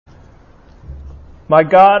My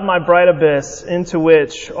God, my bright abyss, into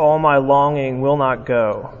which all my longing will not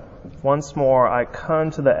go. Once more I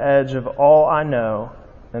come to the edge of all I know,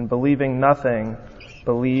 and believing nothing,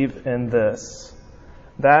 believe in this.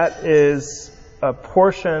 That is a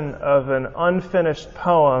portion of an unfinished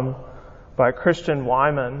poem by Christian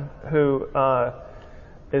Wyman, who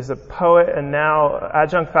is a poet and now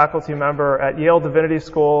adjunct faculty member at Yale Divinity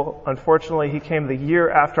School. Unfortunately, he came the year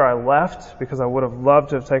after I left because I would have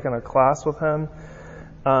loved to have taken a class with him.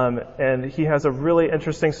 And he has a really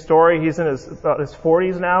interesting story. He's in about his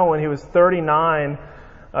 40s now. When he was 39,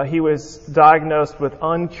 he was diagnosed with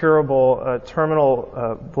uncurable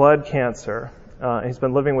terminal blood cancer. He's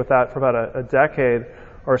been living with that for about a decade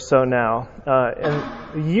or so now.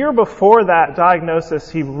 And the year before that diagnosis,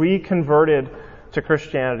 he reconverted to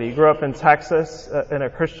Christianity. He grew up in Texas in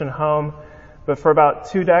a Christian home, but for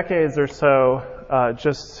about 2 decades or so,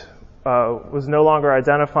 was no longer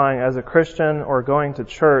identifying as a Christian or going to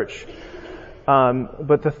church.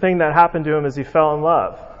 But the thing that happened to him is he fell in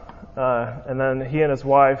love. And then he and his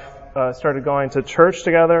wife started going to church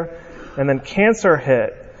together, and then cancer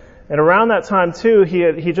hit. And around that time, too,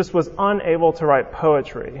 he just was unable to write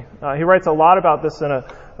poetry. He writes a lot about this in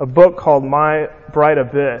a book called My Bright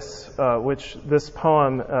Abyss, which this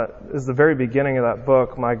poem is the very beginning of that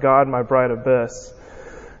book, My God, My Bright Abyss.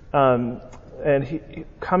 And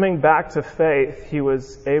coming back to faith, he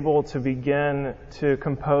was able to begin to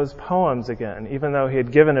compose poems again, even though he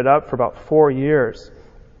had given it up for about 4 years.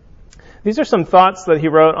 These are some thoughts that he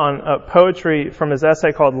wrote on poetry from his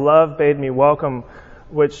essay called Love Bade Me Welcome,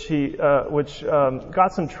 which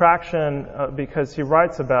got some traction because he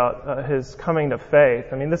writes about his coming to faith.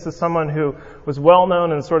 I mean, this is someone who was well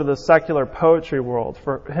known in sort of the secular poetry world.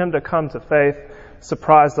 For him to come to faith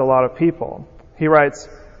surprised a lot of people. He writes,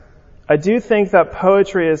 I do think that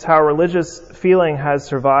poetry is how religious feeling has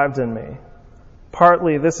survived in me.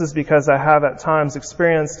 Partly this is because I have at times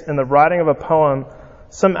experienced in the writing of a poem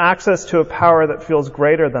some access to a power that feels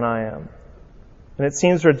greater than I am. And it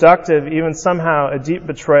seems reductive, even somehow a deep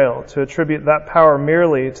betrayal, to attribute that power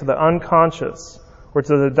merely to the unconscious or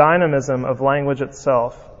to the dynamism of language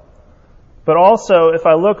itself. But also, if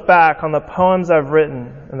I look back on the poems I've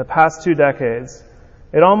written in the past 2 decades,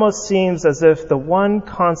 it almost seems as if the one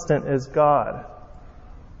constant is God,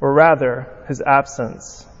 or rather, His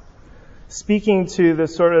absence. Speaking to the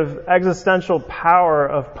sort of existential power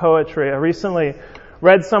of poetry, I recently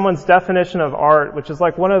read someone's definition of art, which is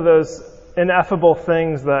like one of those ineffable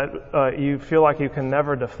things that you feel like you can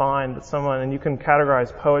never define, but and you can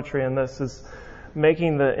categorize poetry in this as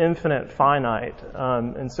making the infinite finite.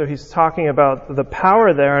 And so he's talking about the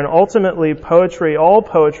power there, and ultimately poetry, all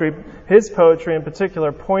poetry, his poetry in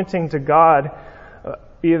particular, pointing to God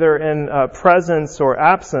either in presence or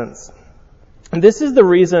absence. And this is the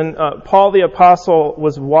reason Paul the Apostle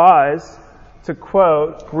was wise to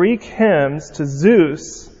quote Greek hymns to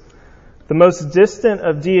Zeus, the most distant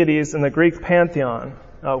of deities in the Greek pantheon,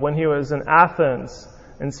 when he was in Athens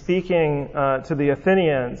and speaking to the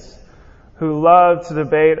Athenians who loved to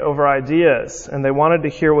debate over ideas, and they wanted to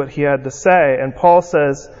hear what he had to say. And Paul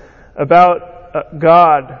says about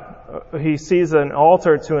God, he sees an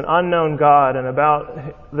altar to an unknown God, and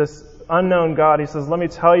about this unknown God, he says, let me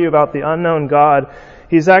tell you about the unknown God.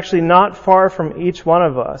 He's actually not far from each one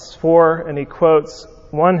of us. And he quotes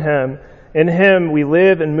one hymn, in Him we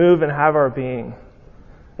live and move and have our being.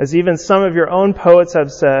 As even some of your own poets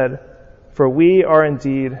have said, for we are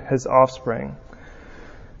indeed His offspring.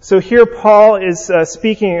 So here Paul is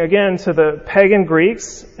speaking again to the pagan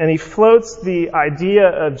Greeks, and he floats the idea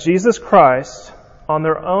of Jesus Christ on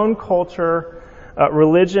their own culture,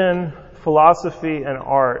 religion, philosophy, and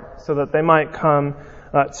art, so that they might come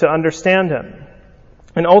to understand Him.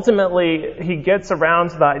 And ultimately, he gets around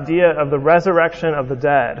to the idea of the resurrection of the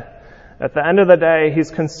dead. At the end of the day, he's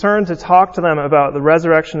concerned to talk to them about the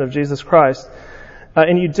resurrection of Jesus Christ.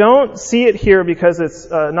 And you don't see it here because it's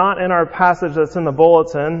not in our passage that's in the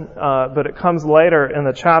bulletin, but it comes later in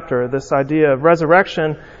the chapter. This idea of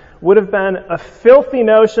resurrection would have been a filthy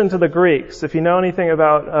notion to the Greeks. If you know anything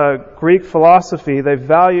about Greek philosophy, they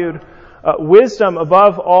valued wisdom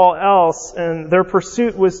above all else, and their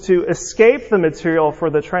pursuit was to escape the material for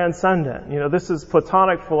the transcendent. This is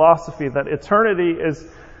Platonic philosophy, that eternity is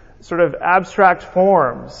sort of abstract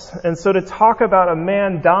forms. And so to talk about a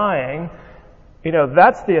man dying,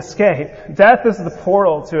 that's the escape. Death is the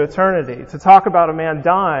portal to eternity. To talk about a man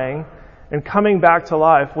dying and coming back to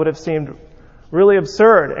life would have seemed really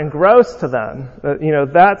absurd and gross to them.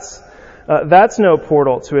 That's no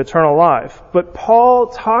portal to eternal life. But Paul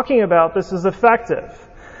talking about this is effective.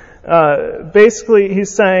 Basically,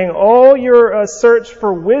 he's saying all your search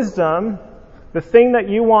for wisdom the thing that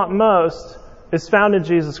you want most is found in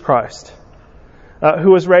Jesus Christ,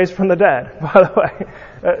 who was raised from the dead, by the way.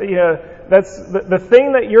 That's the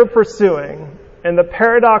thing that you're pursuing, and the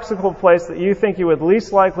paradoxical place that you think you would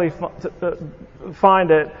least likely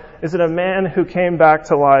find it is in a man who came back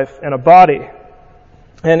to life in a body.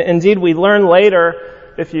 And indeed, we learn later,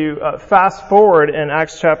 if you fast forward in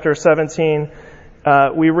Acts chapter 17,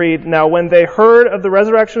 we read, "Now when they heard of the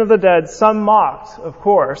resurrection of the dead, some mocked," of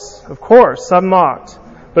course, some mocked.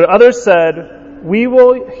 "But others said, 'We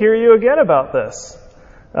will hear you again about this.'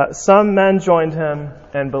 Some men joined him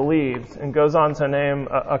and believed," and goes on to name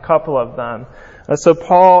a couple of them. So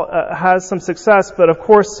Paul has some success, but of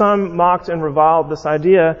course some mocked and reviled this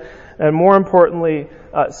idea, and more importantly,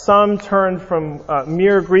 some turned from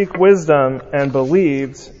mere Greek wisdom and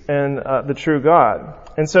believed in the true God.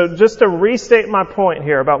 And so just to restate my point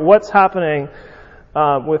here about what's happening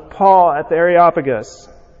with Paul at the Areopagus,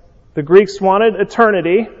 the Greeks wanted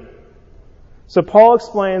eternity, so Paul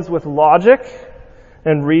explains with logic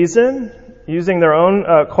and reason, using their own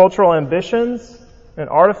cultural ambitions and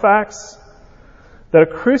artifacts, that a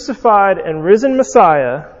crucified and risen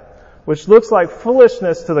Messiah, which looks like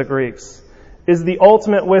foolishness to the Greeks, is the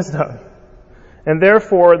ultimate wisdom, and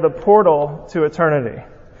therefore the portal to eternity.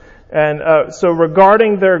 And so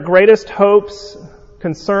regarding their greatest hopes,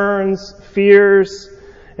 concerns, fears,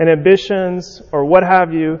 and ambitions, or what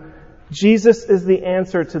have you, Jesus is the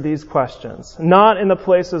answer to these questions. Not in the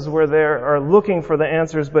places where they are looking for the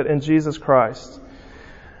answers, but in Jesus Christ.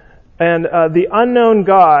 And the unknown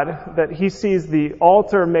God that he sees the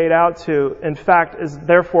altar made out to, in fact, is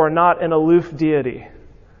therefore not an aloof deity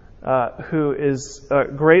who is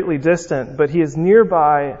greatly distant, but he is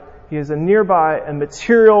nearby. He is a nearby and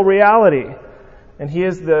material reality. And he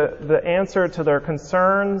is the answer to their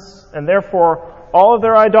concerns and therefore all of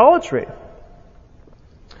their idolatry.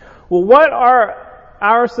 Well, what are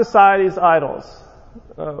our society's idols?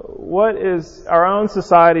 What is our own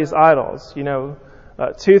society's idols?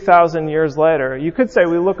 2,000 years later, you could say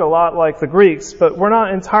we look a lot like the Greeks, but we're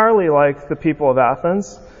not entirely like the people of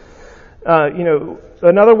Athens.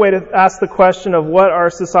 Another way to ask the question of what our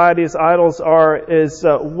society's idols are is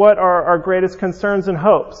what are our greatest concerns and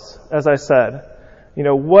hopes, as I said.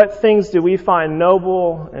 What things do we find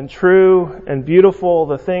noble and true and beautiful,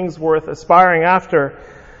 the things worth aspiring after?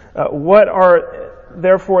 What are,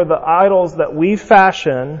 therefore, the idols that we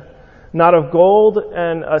fashion, not of gold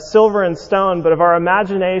and silver and stone, but of our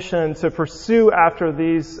imagination to pursue after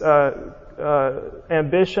these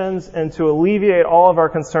ambitions and to alleviate all of our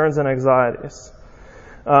concerns and anxieties?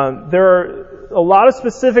 There are a lot of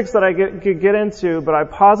specifics that I could get into, but I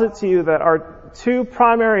posit to you that our two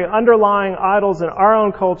primary underlying idols in our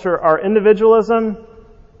own culture are individualism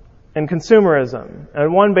and consumerism.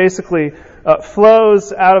 And one basically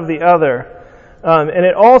flows out of the other. And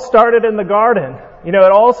it all started in the garden. It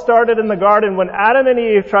all started in the garden when Adam and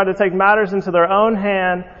Eve tried to take matters into their own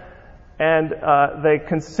hand and they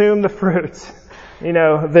consume the fruit.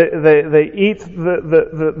 They eat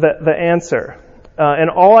the answer. And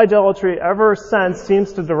all idolatry ever since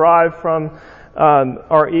seems to derive from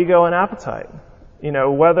our ego and appetite.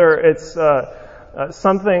 Whether it's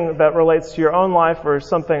something that relates to your own life or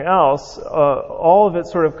something else, all of it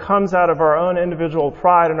sort of comes out of our own individual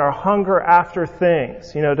pride and our hunger after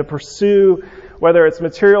things, to pursue, whether it's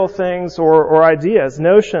material things or ideas,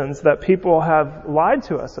 notions that people have lied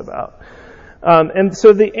to us about. And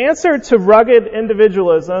so the answer to rugged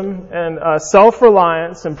individualism and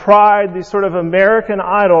self-reliance and pride, these sort of American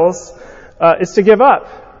idols, is to give up.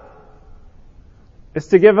 It's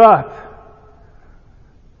to give up.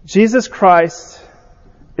 Jesus Christ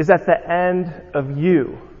is at the end of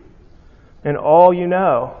you and all you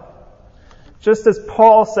know. Just as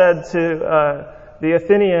Paul said to the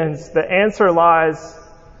Athenians, the answer lies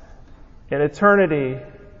in eternity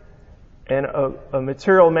in a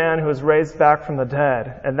material man who was raised back from the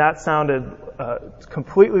dead. And that sounded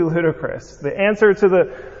completely ludicrous. The answer to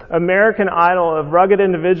the American idol of rugged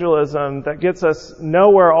individualism that gets us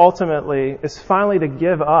nowhere ultimately is finally to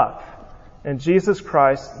give up. And Jesus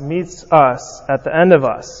Christ meets us at the end of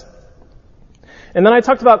us. And then I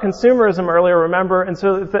talked about consumerism earlier, remember? And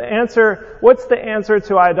so what's the answer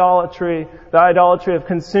to idolatry? The idolatry of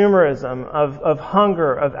consumerism, of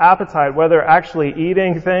hunger, of appetite, whether actually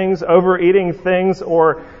eating things, overeating things,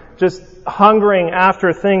 or just hungering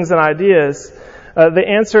after things and ideas. The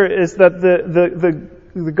answer is that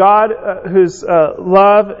the God who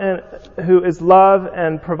is love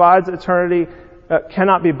and provides eternity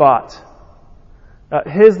cannot be bought.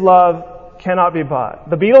 His love cannot be bought.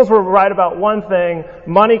 The Beatles were right about one thing: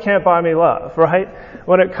 money can't buy me love, right?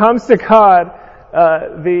 When it comes to God,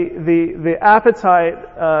 the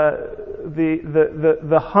appetite,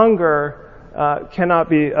 the hunger cannot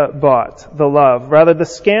be bought, the love. Rather, the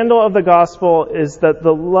scandal of the gospel is that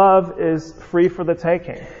the love is free for the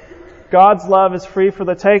taking. God's love is free for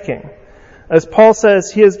the taking. As Paul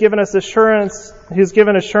says, He has given us assurance. He has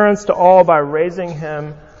given assurance to all by raising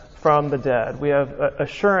Him from the dead. We have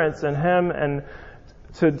assurance in Him, and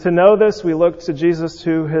to know this, we look to Jesus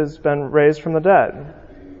who has been raised from the dead.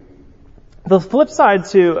 The flip side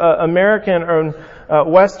to American or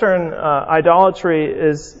Western idolatry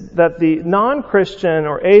is that the non-Christian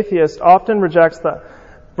or atheist often rejects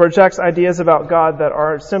ideas about God that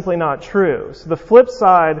are simply not true. So the flip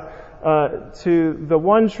side to the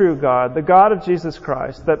one true God, the God of Jesus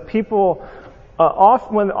Christ, that people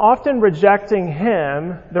often rejecting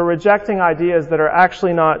Him, they're rejecting ideas that are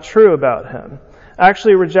actually not true about Him,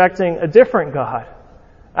 actually rejecting a different God,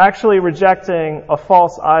 actually rejecting a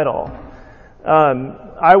false idol.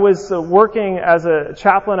 I was working as a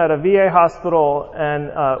chaplain at a VA hospital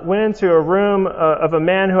and went into a room of a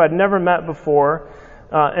man who I'd never met before.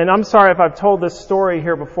 And I'm sorry if I've told this story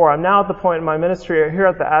here before. I'm now at the point in my ministry here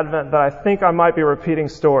at the Advent that I think I might be repeating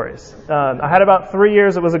stories. I had about 3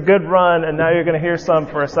 years. It was a good run, and now you're going to hear some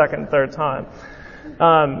for a second, third time.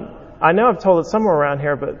 I know I've told it somewhere around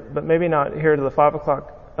here, but maybe not here to the 5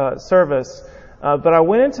 o'clock service. But I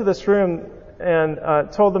went into this room and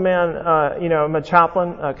told the man, I'm a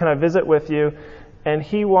chaplain. Can I visit with you? And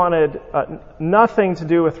he wanted nothing to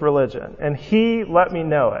do with religion, and he let me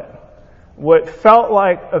know it. What felt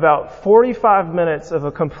like about 45 minutes of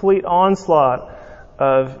a complete onslaught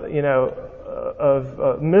of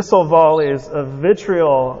missile volleys of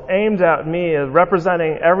vitriol aimed at me,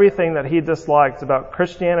 representing everything that he disliked about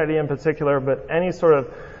Christianity in particular, but any sort of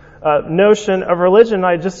notion of religion.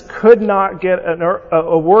 I just could not get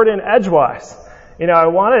a word in edgewise. I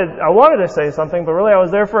wanted to say something, but really I was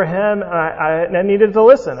there for him, and I needed to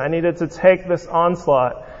listen. I needed to take this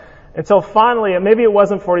onslaught. Until finally, and maybe it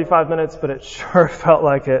wasn't 45 minutes, but it sure felt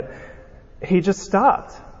like it, he just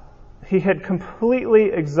stopped. He had completely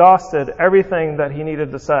exhausted everything that he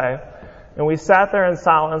needed to say. And we sat there in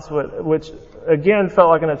silence, which again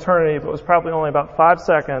felt like an eternity, but was probably only about 5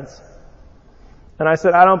 seconds. And I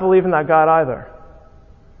said, I don't believe in that God either.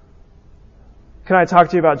 Can I talk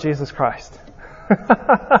to you about Jesus Christ? The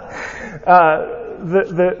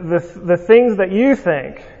things that you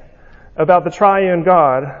think about the triune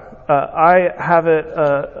God, I have it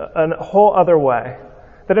a whole other way.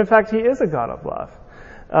 That in fact He is a God of love.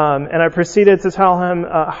 And I proceeded to tell him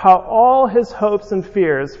how all his hopes and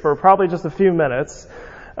fears for probably just a few minutes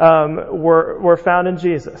were found in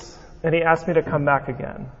Jesus. And he asked me to come back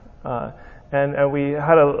again. And we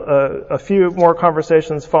had a few more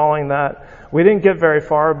conversations following that. We didn't get very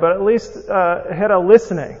far, but at least had a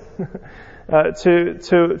listening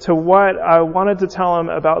to what I wanted to tell him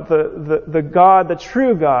about the God, the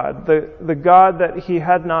true God, the God that he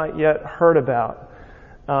had not yet heard about.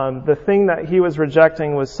 The thing that he was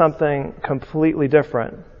rejecting was something completely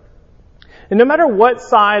different. And no matter what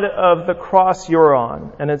side of the cross you're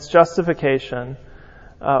on and its justification,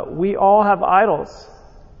 we all have idols.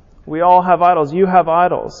 We all have idols. You have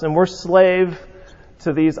idols, and we're slave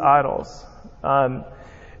to these idols.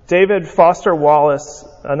 David Foster Wallace,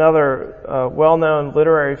 another well-known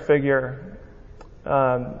literary figure,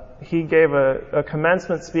 he gave a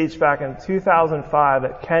commencement speech back in 2005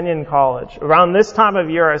 at Kenyon College. Around this time of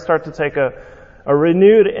year, I start to take a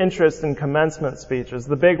renewed interest in commencement speeches.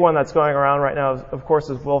 The big one that's going around right now, of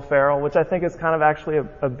course, is Will Ferrell, which I think is kind of actually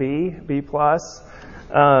a B plus.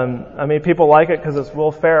 People like it because it's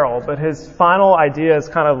Will Ferrell, but his final idea is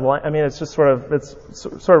kind of, it's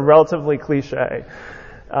sort of relatively cliche.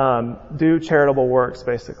 Do charitable works,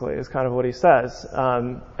 basically, is kind of what he says.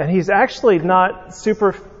 And he's actually not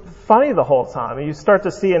super funny the whole time. You start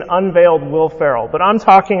to see an unveiled Will Ferrell. But I'm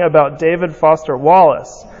talking about David Foster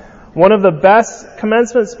Wallace, one of the best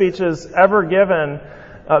commencement speeches ever given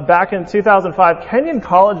back in 2005. Kenyon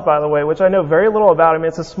College, by the way, which I know very little about.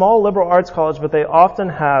 It's a small liberal arts college, but they often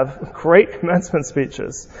have great commencement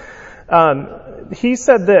speeches. He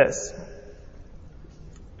said this: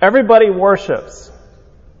 everybody worships.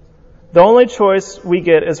 The only choice we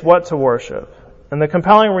get is what to worship. And the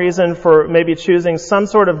compelling reason for maybe choosing some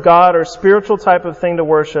sort of God or spiritual type of thing to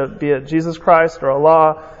worship, be it Jesus Christ or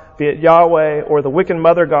Allah, be it Yahweh or the Wiccan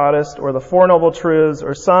Mother Goddess or the Four Noble Truths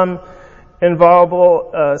or some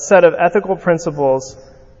inviolable set of ethical principles,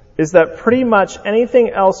 is that pretty much anything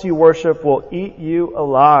else you worship will eat you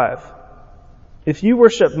alive. If you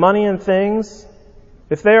worship money and things,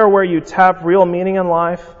 if they are where you tap real meaning in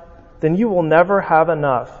life, then you will never have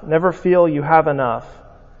enough, never feel you have enough.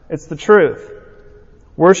 It's the truth.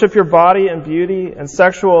 Worship your body and beauty and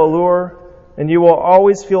sexual allure, and you will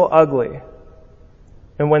always feel ugly.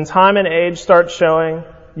 And when time and age start showing,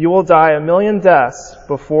 you will die 1,000,000 deaths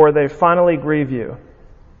before they finally grieve you.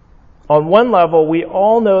 On one level, we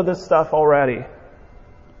all know this stuff already.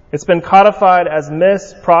 It's been codified as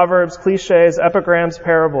myths, proverbs, cliches, epigrams,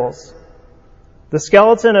 parables. The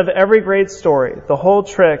skeleton of every great story, the whole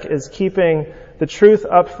trick is keeping the truth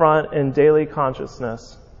up front in daily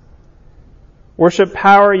consciousness. Worship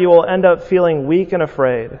power, you will end up feeling weak and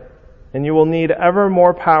afraid, and you will need ever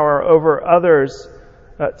more power over others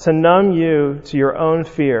to numb you to your own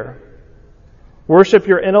fear. Worship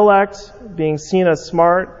your intellect, being seen as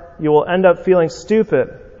smart, you will end up feeling stupid,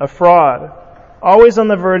 a fraud, always on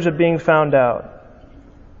the verge of being found out.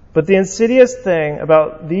 But the insidious thing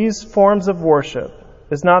about these forms of worship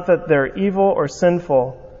is not that they're evil or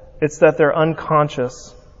sinful, it's that they're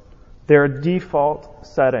unconscious. They're default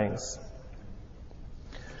settings.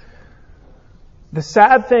 The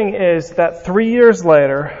sad thing is that 3 years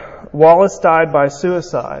later, Wallace died by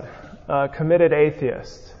suicide, committed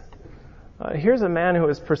atheist. Here's a man who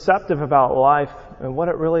is perceptive about life and what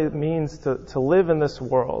it really means to live in this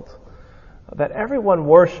world, that everyone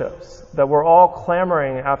worships, that we're all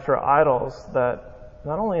clamoring after idols that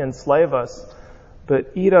not only enslave us,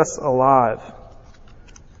 but eat us alive.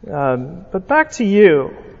 But back to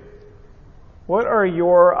you. What are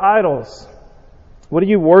your idols? What do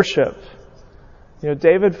you worship?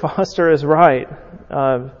 David Foster is right.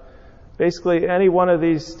 Basically, any one of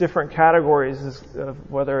these different categories,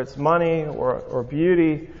 whether it's money or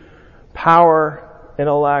beauty, power,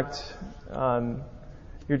 intellect,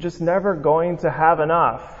 you're just never going to have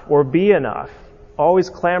enough or be enough, always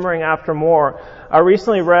clamoring after more. I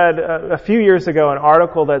recently read a few years ago an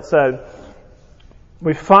article that said,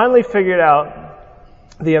 we finally figured out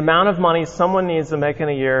the amount of money someone needs to make in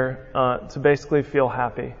a year to basically feel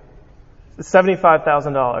happy.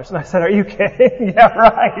 $75,000. And I said, are you kidding? Yeah,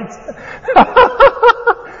 right.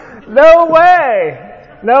 No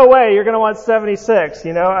way. You're going to want 76,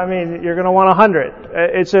 you're going to want 100.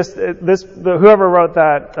 It's just, whoever wrote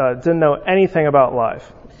that didn't know anything about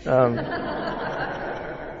life.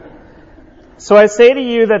 So I say to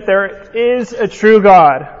you that there is a true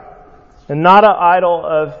God and not an idol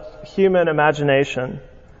of human imagination.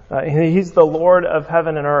 He's the Lord of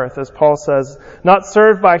heaven and earth, as Paul says, not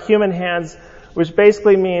served by human hands, which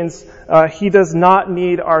basically means he does not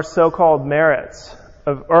need our so-called merits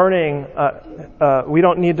of earning. We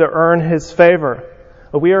don't need to earn his favor.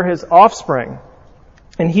 We are his offspring,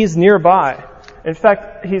 and he's nearby. In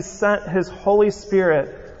fact, he's sent his Holy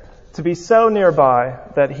Spirit to be so nearby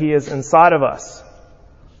that he is inside of us.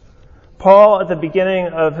 Paul, at the beginning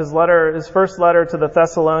of his first letter to the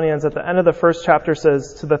Thessalonians, at the end of the first chapter,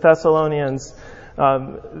 says to the Thessalonians,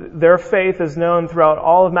 their faith is known throughout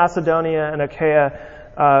all of Macedonia and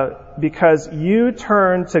Achaia because you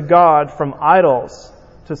turn to God from idols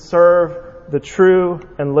to serve the true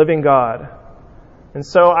and living God. And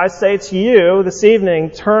so I say to you this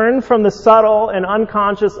evening, turn from the subtle and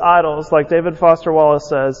unconscious idols, like David Foster Wallace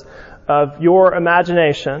says, of your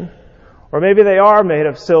imagination. Or maybe they are made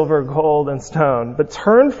of silver, gold, and stone. But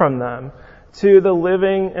turn from them to the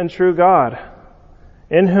living and true God,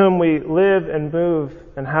 in whom we live and move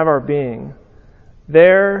and have our being.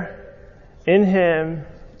 There, in him,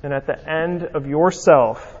 and at the end of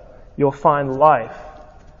yourself, you'll find life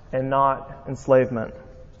and not enslavement.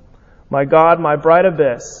 My God, my bright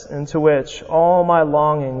abyss, into which all my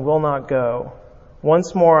longing will not go.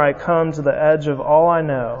 Once more I come to the edge of all I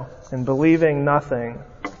know, and believing nothing,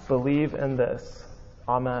 believe in this.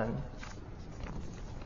 Amen.